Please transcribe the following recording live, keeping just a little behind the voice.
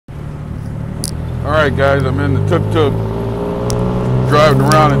Alright guys, I'm in the tuk-tuk driving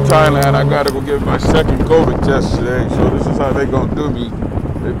around in Thailand. I gotta go get my second COVID test today, so this is how they gonna do me.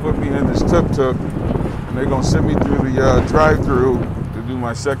 They put me in this tuk-tuk and they're gonna send me through the drive-through to do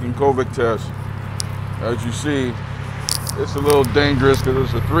my second COVID test. As you see, it's a little dangerous because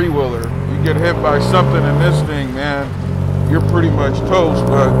it's a three-wheeler. You get hit by something in this thing, man, you're pretty much toast,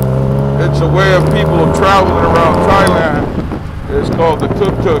 but it's a way of people traveling around Thailand. It's called the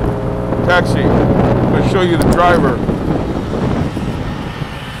tuk-tuk taxi. I'm going to show you the driver.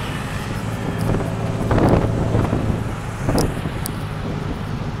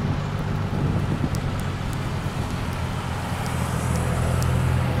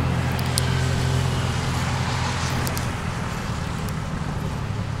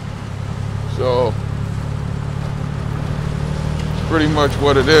 So it's pretty much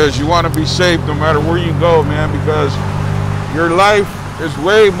what it is. You want to be safe no matter where you go, man, because your life is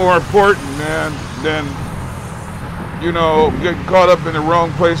way more important, man, than, you know, getting caught up in the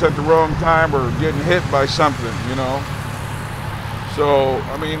wrong place at the wrong time or getting hit by something, you know. So,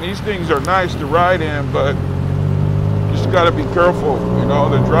 I mean, these things are nice to ride in, but you just got to be careful, you know.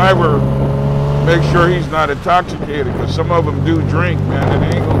 The driver, make sure he's not intoxicated, because some of them do drink, man, and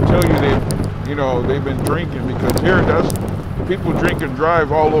they ain't going to tell you they've been drinking, because here people drink and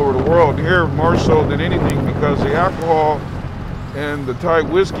drive all over the world. Here, more so than anything, because the alcohol and the Thai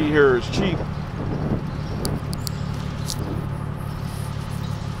whiskey here is cheap.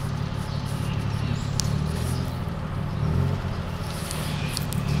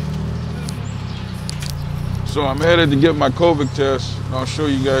 So I'm headed to get my COVID test, and I'll show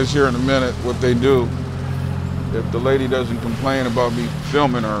you guys here in a minute what they do if the lady doesn't complain about me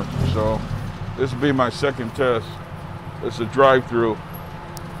filming her. So this will be my second test. It's a drive-through.